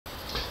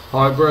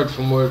Hi, Brad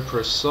from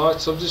WordPress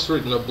Sites. I've just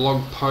written a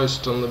blog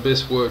post on the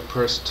best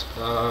WordPress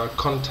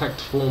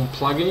contact form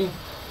plugin.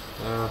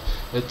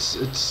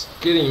 It's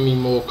getting me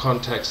more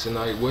contacts than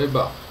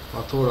Aweber.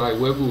 I thought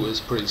Aweber was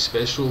pretty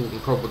special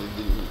and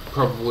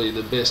probably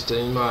the best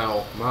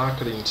email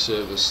marketing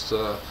service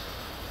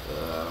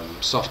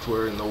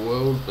software in the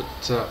world,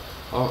 but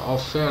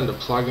I've found a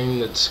plugin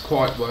that's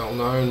quite well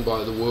known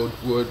by the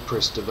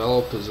WordPress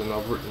developers, and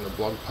I've written a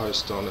blog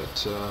post on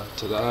it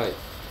today.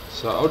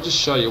 So I'll just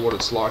show you what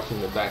it's like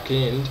in the back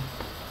end.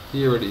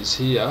 Here it is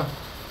here,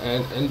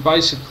 and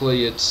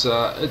basically it's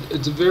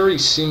very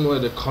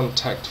similar to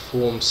Contact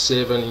Form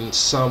 7 in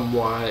some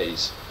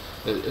ways.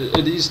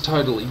 It is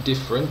totally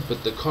different,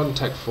 but the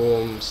contact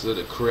forms that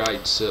it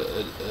creates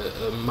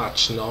are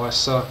much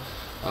nicer.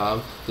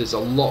 There's a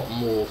lot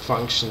more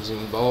functions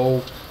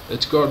involved.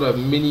 It's got a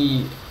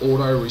mini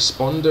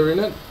autoresponder in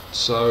it,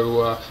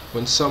 so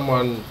when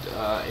someone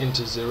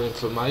enters their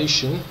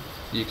information,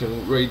 you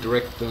can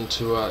redirect them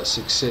to a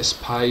success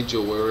page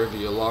or wherever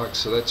you like,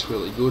 so that's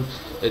really good.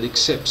 It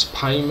accepts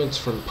payments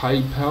from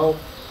PayPal,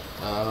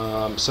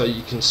 so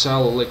you can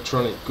sell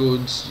electronic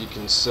goods, you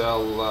can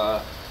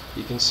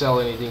sell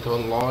anything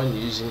online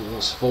using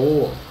this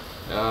form.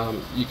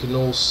 You can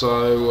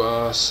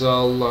also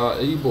sell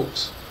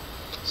ebooks,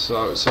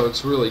 so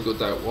it's really good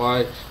that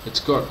way.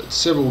 It's got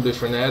several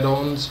different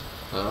add-ons.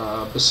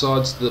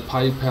 Besides the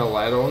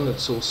PayPal add-on,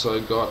 it's also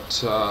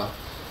got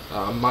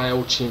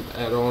Mailchimp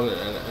add-on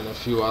and a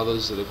few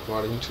others that are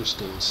quite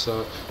interesting.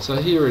 So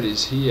here it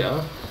is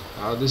here.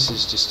 This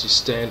is just your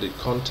standard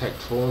contact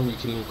form. You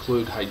can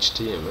include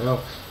HTML,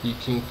 you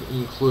can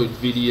include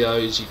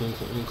videos, you can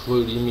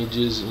include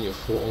images in your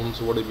forms,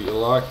 whatever you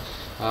like.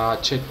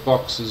 Check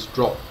boxes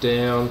drop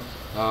down,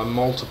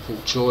 multiple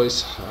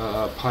choice,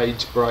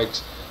 page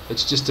breaks.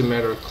 It's just a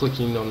matter of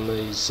clicking on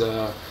these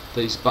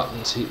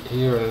buttons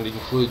here, and it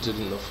includes it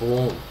in the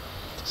form.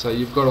 So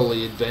you've got all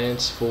the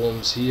advanced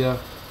forms here.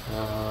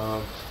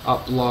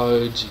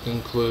 Uploads, you can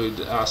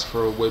include ask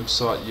for a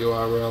website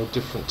URL,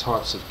 different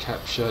types of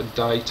capture,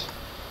 date,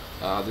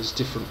 there's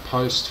different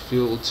post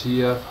fields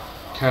here,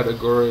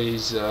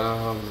 categories,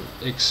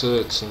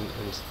 excerpts and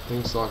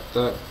things like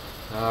that,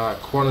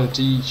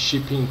 quantity,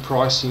 shipping,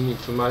 pricing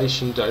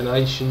information,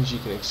 donations. You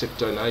can accept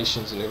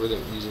donations and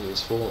everything using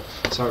this form,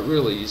 so it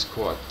really is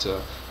quite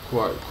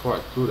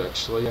good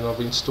actually, and I've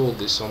installed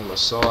this on my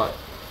site.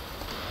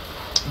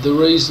 The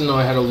reason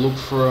I had a look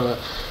for a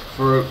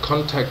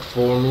contact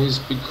form is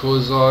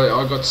because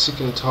I got sick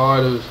and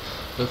tired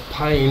of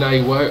paying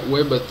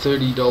Aweber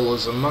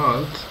 $30 a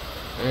month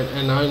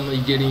and only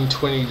getting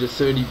 20 to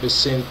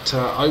 30%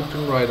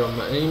 open rate on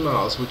my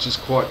emails, which is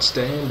quite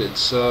standard.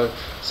 So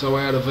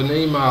out of an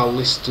email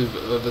list of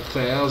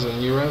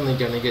 1,000, you're only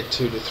going to get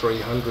 200 to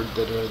 300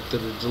 that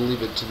are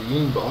delivered to the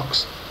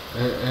inbox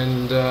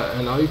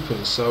and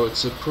open. So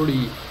it's a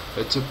pretty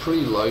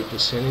low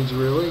percentage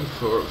really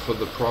for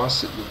the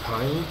price that you're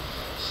paying.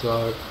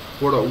 So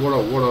what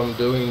I'm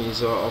doing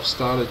is I've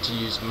started to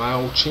use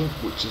Mailchimp,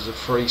 which is a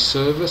free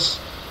service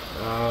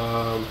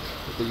that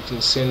you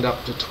can send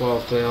up to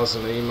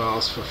 12,000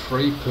 emails for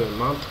free per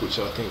month, which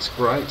I think is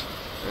great.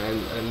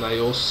 And they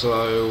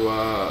also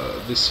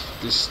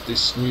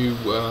this new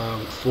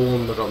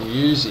form that I'm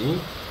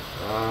using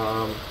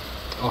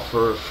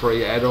offer a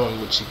free add-on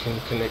which you can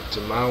connect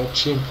to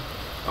Mailchimp.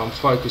 I'm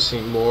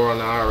focusing more on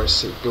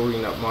RSS,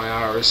 building up my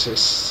RSS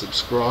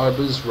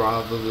subscribers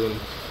rather than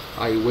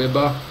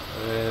Aweber,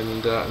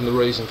 and the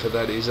reason for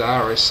that is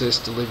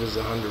RSS delivers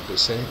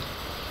 100%.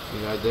 You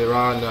know,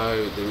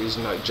 there is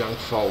no junk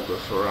folder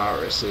for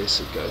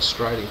RSS. It goes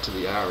straight into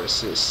the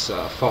RSS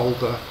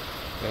folder,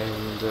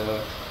 and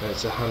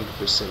it's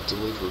 100%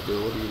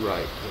 deliverability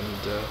rate,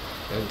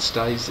 and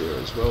stays there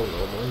as well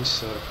normally.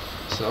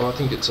 So I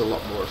think it's a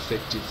lot more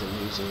effective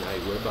than using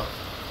Aweber.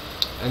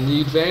 And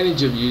the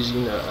advantage of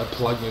using a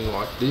plugin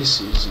like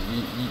this is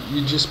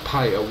you just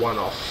pay a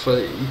one-off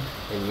fee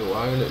and you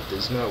own it.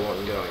 There's no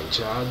ongoing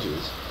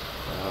charges.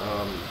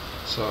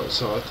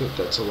 So I think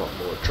that's a lot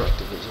more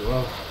attractive as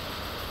well.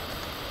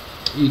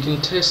 You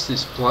can test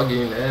this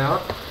plugin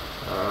out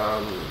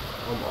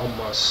on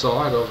my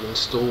site. I've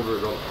installed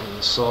it on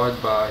the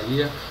sidebar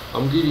here.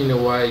 I'm giving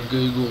away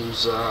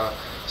Google's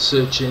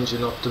Search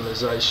Engine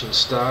Optimization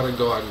Starter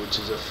Guide, which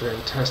is a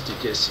fantastic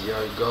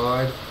SEO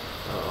guide.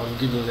 I'm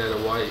giving that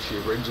away if you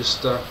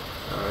register,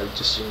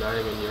 just your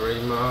name and your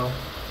email,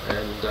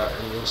 and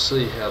you'll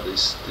see how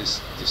this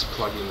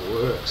plugin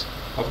works.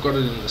 I've got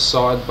it in the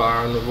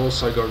sidebar, and I've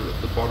also got it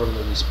at the bottom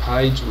of this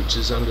page, which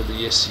is under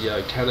the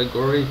SEO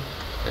category.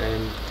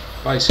 And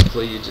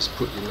basically you just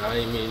put your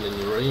name in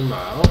and your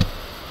email,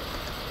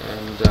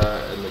 and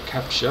the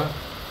captcha,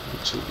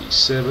 which will be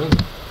 7,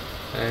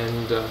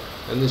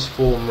 and this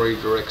form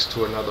redirects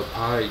to another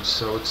page.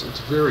 So it's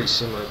very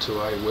similar to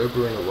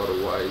Aweber in a lot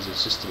of ways.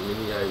 It's just a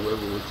mini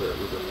Aweber with a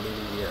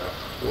mini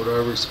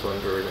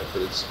autoresponder in it,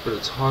 but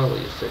it's highly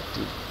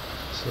effective.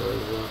 So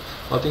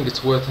I think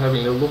it's worth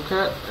having a look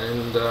at,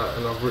 and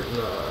I've written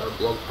a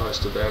blog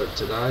post about it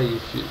today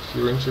if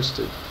you're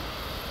interested.